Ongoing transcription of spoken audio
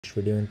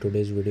Video. In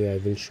today's video I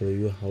will show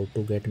you how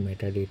to get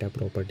metadata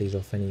properties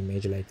of an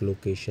image like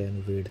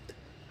location, width,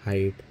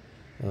 height,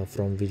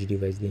 from which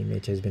device the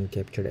image has been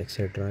captured,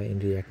 etc. in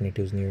React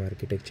Native's new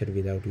architecture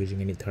without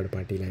using any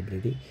third-party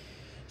library.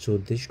 So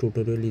this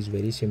tutorial is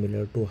very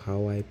similar to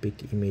how I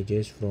pick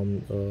images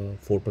from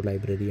photo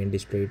library and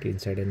display it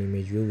inside an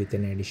image view, with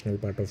an additional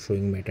part of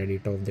showing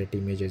metadata of that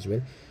image as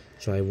well.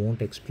 So I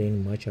won't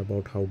explain much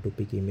about how to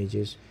pick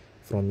images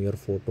from your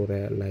photo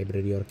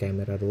library or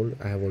camera roll.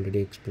 I have already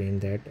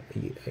explained that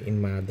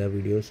in my other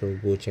video, so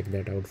go check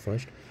that out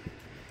first.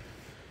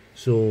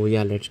 So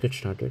yeah, let's get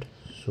started.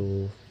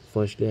 So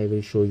firstly I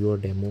will show you a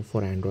demo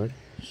for Android.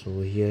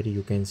 So here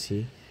you can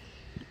see.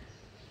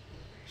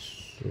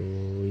 So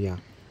yeah,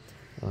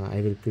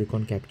 I will click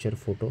on capture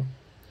photo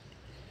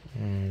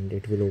and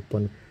it will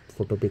open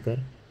photo picker.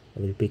 I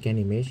will pick an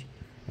image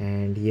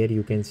and here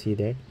you can see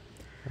that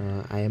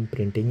I am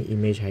printing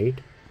image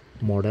height,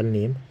 model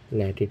name,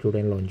 latitude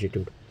and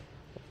longitude.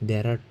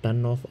 There are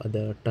tons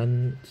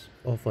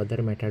of other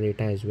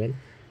metadata as well,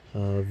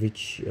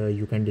 which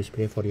you can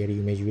display for your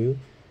image view.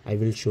 I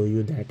will show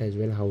you that as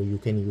well, how you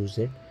can use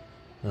it,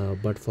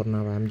 but for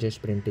now I am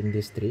just printing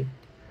these three.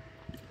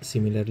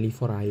 Similarly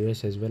for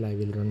iOS as well, I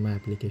will run my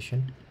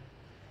application.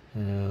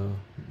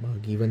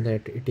 Given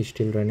that it is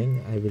still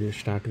running, I will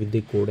start with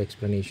the code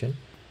explanation.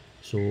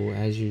 So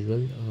as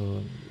usual,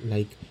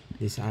 like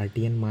this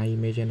RTN my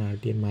image and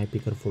RTN my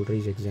picker folder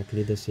is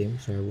exactly the same,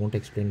 so I won't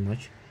explain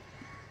much.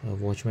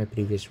 Watch my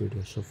previous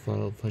video. So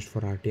first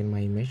for RTN my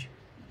image,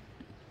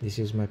 this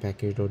is my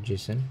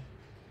package.json,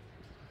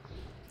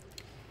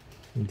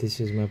 this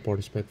is my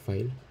podspec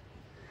file,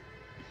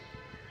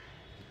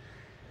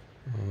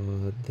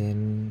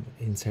 then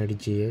inside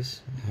JS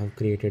I have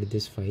created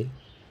this file,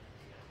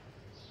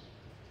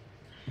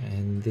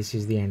 and this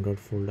is the Android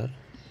folder.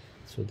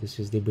 So this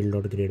is the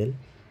build.gradle.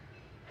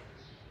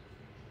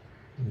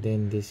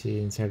 Then this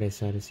is inside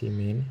src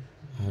main,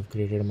 I have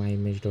created my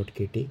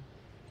image.kt,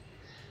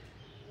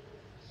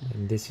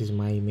 and this is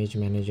my image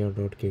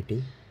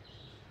manager.kt,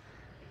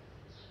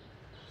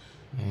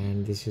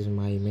 and this is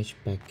my image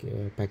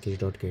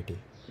package.kt.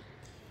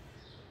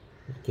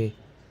 Okay,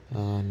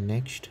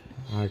 next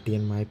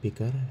RTN my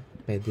picker,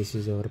 this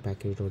is our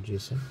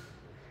package.json.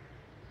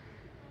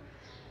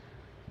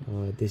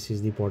 This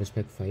is the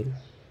podspec file,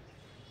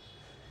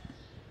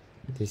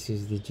 this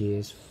is the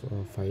JS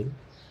file.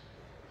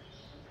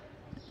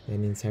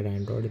 Then inside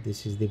Android,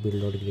 this is the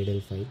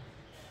build.gradle file.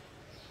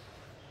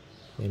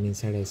 Then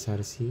inside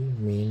src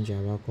main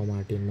java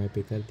RTN my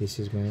picker, this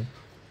is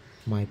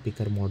my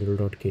picker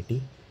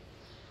module.kt,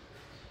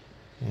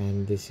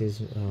 and this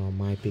is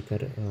my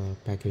picker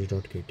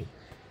package.kt.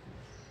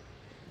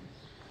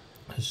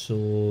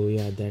 So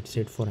yeah, that's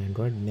it for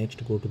Android.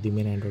 Next, go to the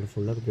main Android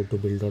folder, go to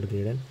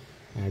build.gradle,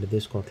 add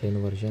this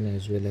Kotlin version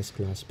as well as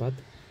class path.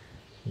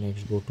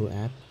 Next, go to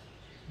app,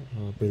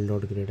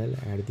 build.gradle,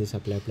 add this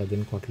apply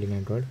plugin Kotlin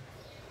Android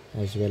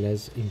as well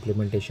as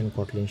implementation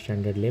Kotlin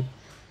standard lib,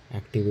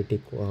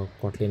 activity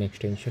Kotlin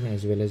extension,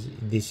 as well as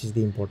this is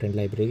the important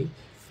library.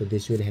 So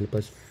this will help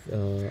us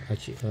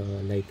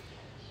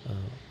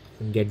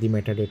get the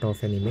metadata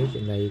of an image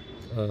like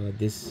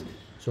this.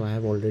 So I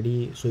have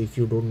already, so if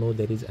you don't know,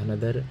 there is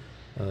another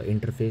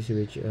interface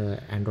which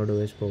Android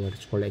OS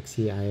provides called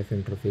exif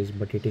interface,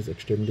 but it is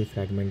extremely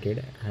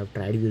fragmented. I have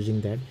tried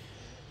using that,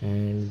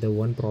 and the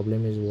one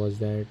problem was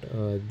that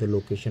the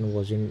location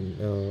was in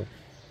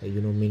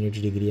minutes,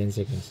 degree and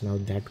seconds. Now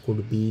that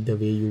could be the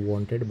way you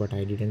wanted, but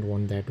I didn't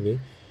want that way,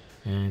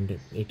 and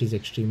it is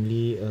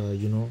extremely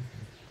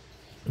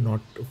not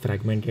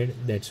fragmented.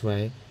 That's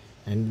why,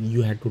 and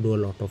you had to do a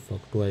lot of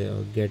work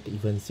to get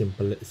even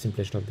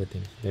simplest of the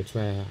things. That's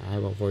why I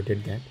have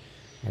avoided that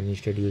and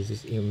instead use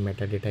this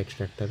metadata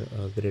extractor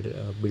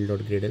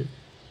build.gradle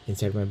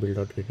inside my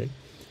build.gradle.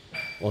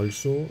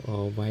 Also,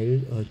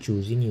 while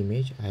choosing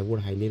image, I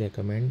would highly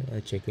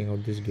recommend checking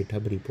out this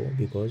GitHub repo,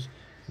 because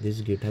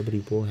this GitHub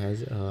repo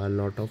has a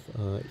lot of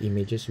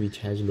images which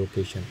has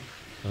location.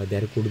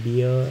 There could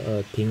be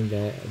a thing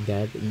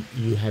that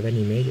you have an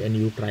image and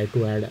you try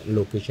to add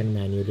location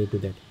manually to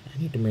that,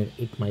 and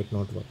it might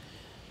not work.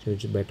 So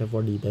it's better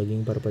for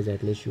debugging purpose,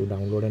 at least you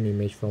download an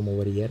image from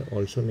over here.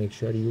 Also make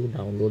sure you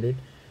download it,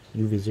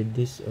 you visit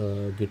this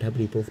GitHub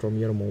repo from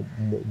your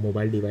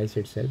mobile device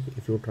itself.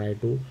 If you try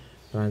to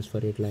transfer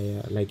it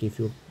like if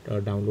you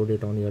download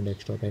it on your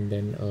desktop and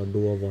then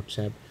do a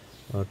WhatsApp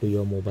to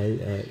your mobile,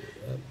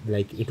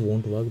 like it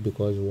won't work,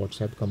 because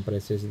WhatsApp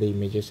compresses the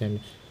images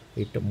and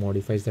it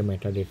modifies the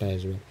metadata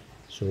as well.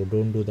 So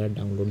don't do that,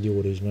 download the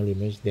original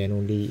image, then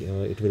only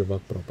it will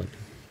work properly.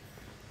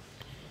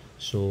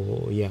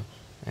 So yeah,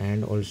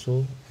 and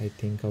also I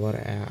think our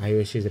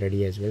iOS is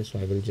ready as well. So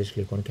I will just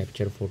click on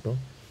capture photo,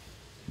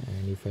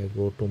 and if I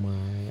go to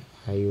my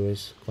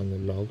iOS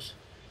logs,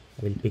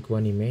 I will pick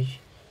one image.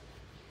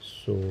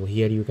 So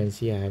here you can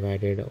see I have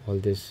added all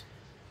this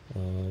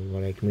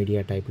like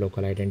media type,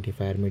 local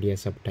identifier, media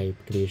subtype,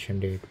 creation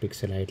date,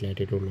 pixel height,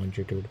 latitude,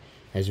 longitude,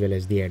 as well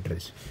as the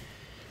address.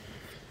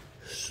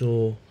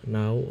 So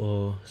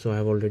now so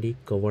I've already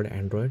covered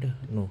Android.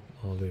 No,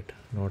 wait,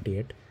 not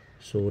yet.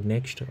 So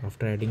next,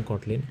 after adding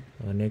Kotlin,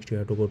 next you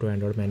have to go to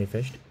Android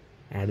manifest,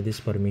 add these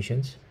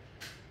permissions.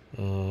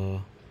 uh,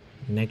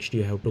 Next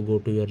you have to go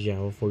to your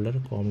Java folder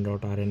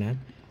com.rnapp,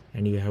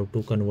 and you have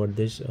to convert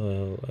this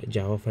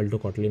Java file to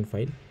Kotlin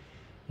file.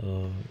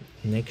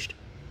 Next,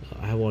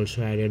 I have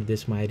also added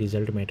this my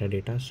result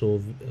metadata.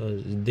 So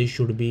this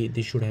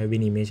should have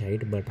been image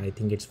height, but I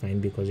think it's fine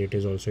because it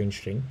is also in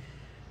string.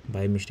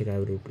 By mistake I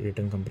have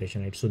written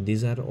compression height. So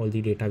these are all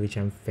the data which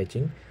I'm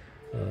fetching.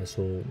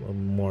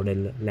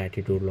 Model,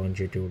 latitude,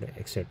 longitude,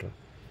 etc.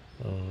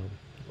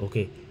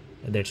 Okay,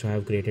 that's why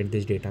I've created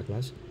this data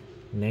class.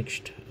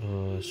 Next,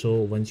 so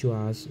once you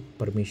ask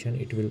permission,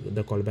 it will,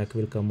 the callback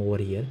will come over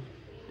here,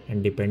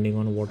 and depending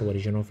on what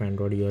version of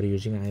Android you are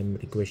using, I am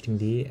requesting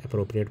the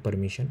appropriate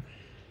permission.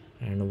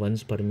 And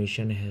once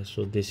permission has,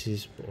 so this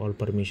is all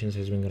permissions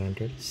has been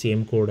granted,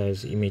 same code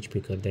as image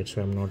picker, that's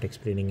why I'm not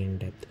explaining in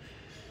depth.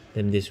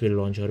 Then this will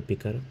launch our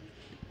picker.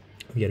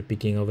 We are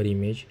picking our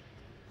image,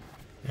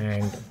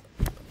 and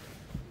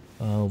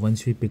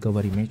once we pick our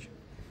image,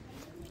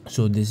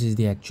 so this is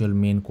the actual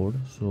main code.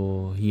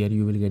 So here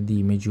you will get the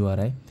image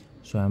URI.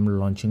 So I'm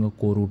launching a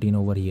coroutine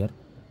over here.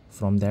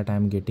 From that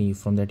I'm getting,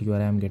 from that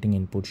URI I'm getting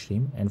input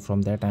stream, and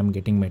from that I'm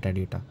getting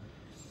metadata,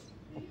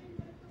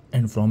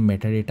 and from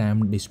metadata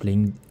I'm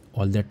displaying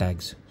all the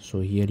tags. So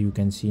here you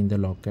can see in the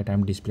logcat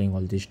I'm displaying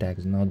all these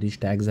tags. Now these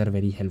tags are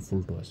very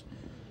helpful to us.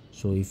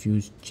 So if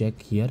you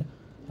check here,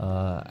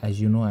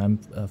 as you know, I'm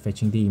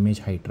fetching the image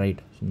height, right?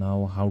 So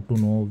now how to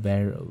know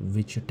where,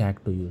 which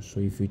tag to use? So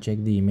if you check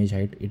the image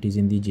height, it is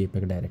in the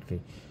JPEG directory.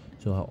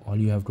 So all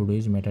you have to do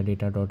is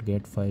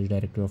metadata.get files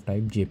directory of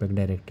type JPEG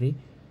directory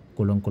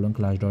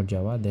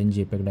class.java, then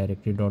JPEG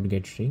directory dot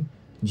get string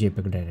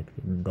JPEG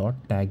directory dot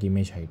tag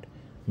image height.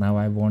 Now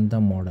I want the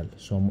model.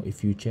 So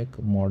if you check,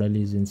 model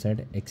is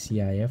inside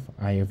exif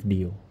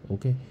ifdo.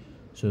 Okay,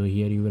 so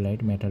here you will write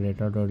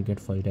metadata.get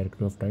file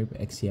directory of type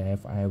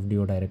exif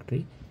ifdo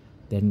directory,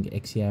 then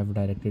exif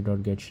directory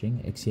dot get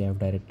string exif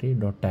directory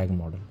dot tag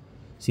model.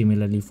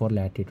 Similarly for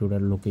latitude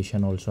and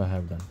location also I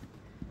have done.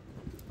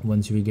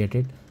 Once we get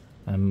it,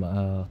 I'm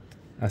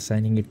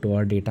assigning it to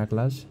our data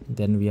class.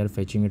 Then we are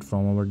fetching it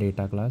from our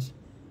data class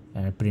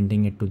and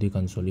printing it to the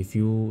console. If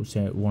you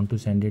want to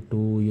send it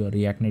to your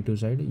React Native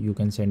side, you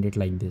can send it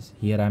like this.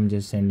 Here I'm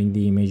just sending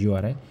the image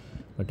URI,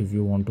 but if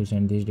you want to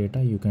send this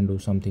data, you can do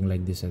something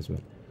like this as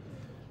well.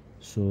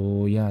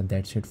 So yeah,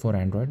 that's it for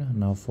Android.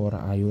 Now for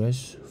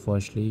iOS,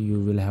 firstly you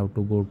will have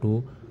to go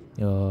to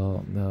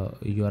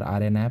your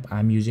RNapp.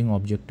 I'm using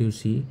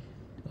Objective-C.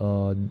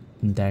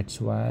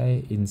 That's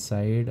why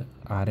inside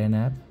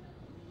RNapp,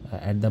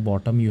 at the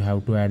bottom you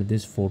have to add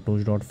this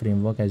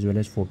photos.framework as well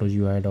as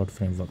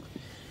photos.ui.framework.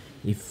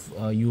 If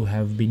you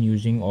have been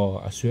using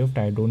a Swift,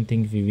 I don't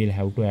think we will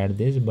have to add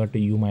this, but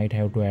you might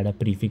have to add a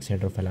prefix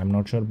header file. I'm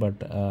not sure,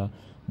 but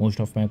most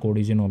of my code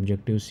is in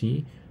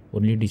Objective-C.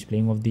 Only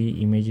displaying of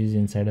the images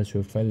inside a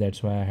Swift file.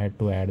 That's why I had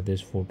to add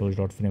this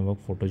photos.framework,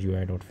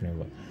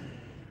 photos.ui.framework.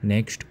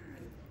 Next,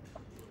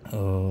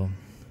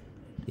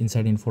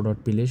 inside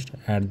info.plist,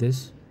 add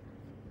this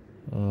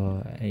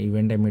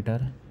event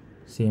emitter,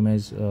 same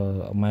as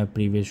my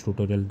previous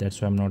tutorial. That's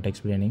why I'm not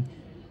explaining,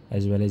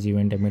 as well as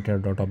event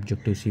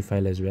emitter.objective-c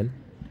file as well.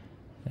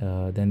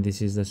 Then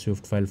this is the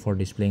Swift file for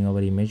displaying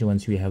our image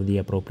once we have the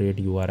appropriate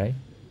URI.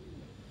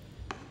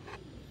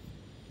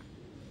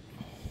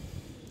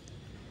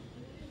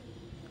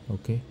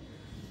 Okay,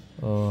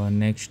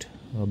 next,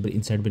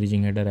 inside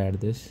bridging header,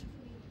 add this.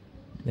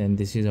 Then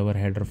this is our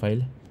header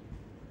file.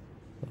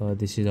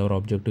 This is our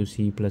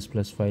Objective-C++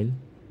 file.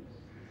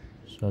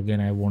 So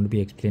again, I won't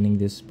be explaining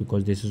this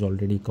because this is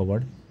already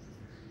covered.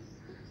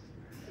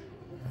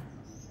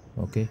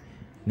 Okay,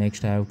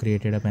 next I have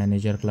created a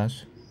manager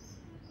class,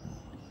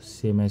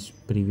 same as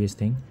previous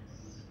thing.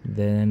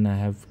 Then I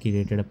have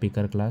created a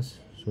picker class.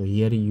 So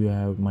here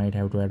you might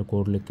have to add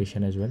code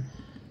location as well,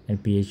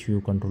 and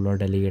phview controller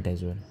delegate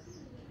as well.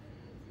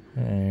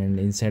 And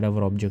inside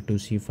our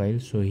Objective-C file,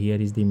 so here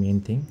is the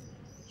main thing.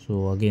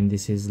 So again,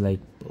 this is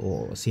like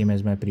same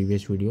as my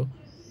previous video.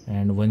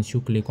 And once you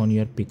click on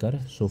your picker,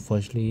 so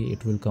firstly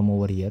it will come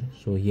over here.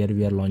 So here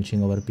we are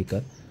launching our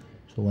picker.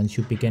 So once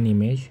you pick an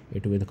image,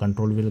 it will, the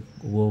control will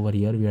go over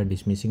here. We are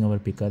dismissing our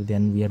picker,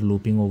 then we are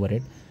looping over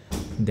it.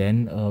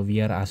 Then we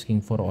are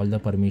asking for all the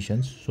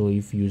permissions. So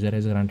if user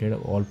has granted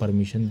all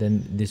permission,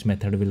 then this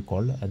method will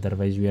call.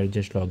 Otherwise we are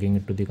just logging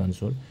it to the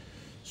console.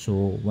 So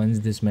once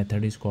this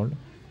method is called,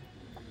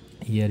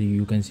 here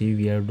you can see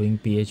we are doing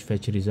ph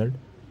fetch result,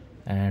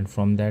 and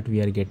from that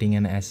we are getting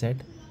an asset,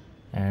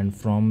 and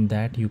from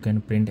that you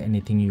can print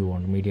anything you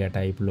want. Media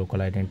type, local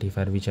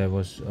identifier, which I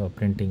was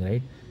printing,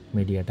 right?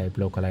 Media type,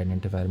 local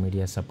identifier,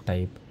 media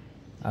subtype,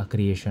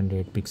 creation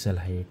date, pixel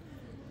height,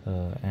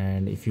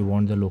 and if you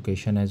want the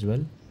location as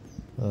well,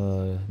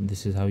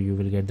 this is how you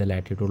will get the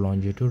latitude,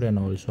 longitude, and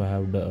also I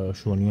have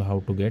shown you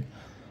how to get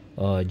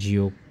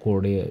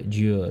geocode.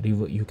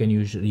 You can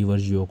use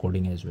reverse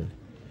geocoding as well.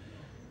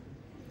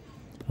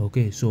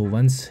 Okay, so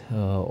once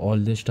all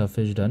this stuff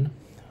is done,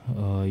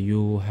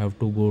 you have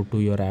to go to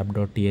your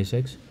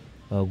app.tsx,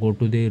 go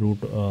to the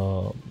root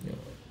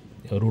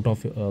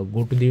of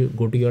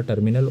go to your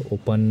terminal,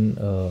 open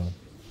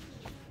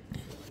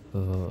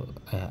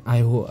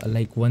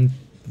like one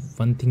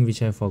thing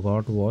which I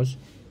forgot was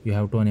you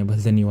have to enable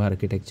the new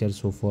architecture.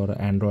 So for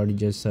Android,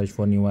 just search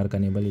for new arc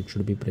enable. It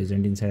should be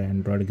present inside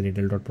Android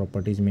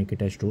gradle.properties, make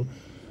it as true.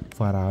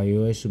 For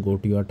iOS, go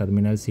to your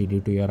terminal, cd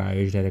to your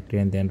iOS directory,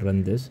 and then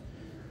run this.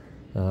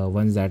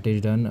 Once that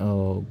is done,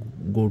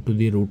 go to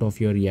the root of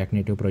your React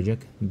Native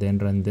project, then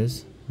run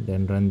this,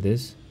 then run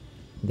this.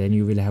 Then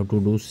you will have to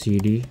do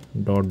cd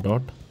dot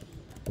dot.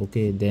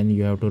 Okay, then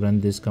you have to run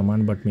this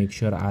command, but make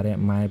sure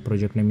my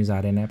project name is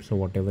rnapp, so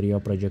whatever your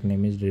project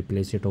name is,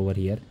 replace it over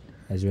here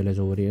as well as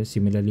over here.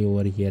 Similarly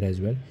over here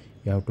as well,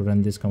 you have to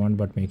run this command,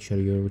 but make sure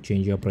you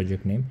change your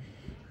project name.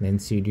 Then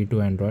cd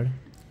to Android,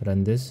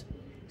 run this.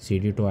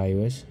 Cd to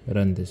iOS,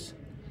 run this.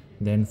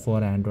 Then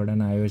for Android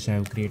and iOS, I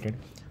have created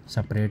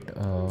separate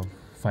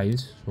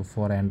files. So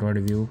for Android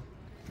view,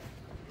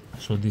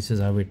 so this is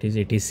how it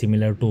is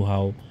similar to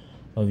how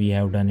we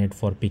have done it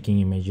for picking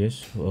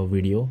images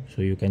video,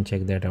 so you can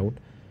check that out.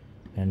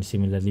 And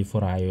similarly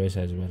for iOS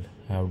as well,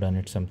 I have done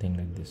it something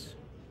like this.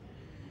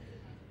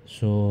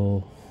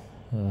 So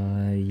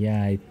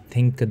yeah, I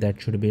think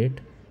that should be it.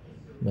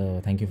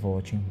 Thank you for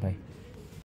watching. Bye.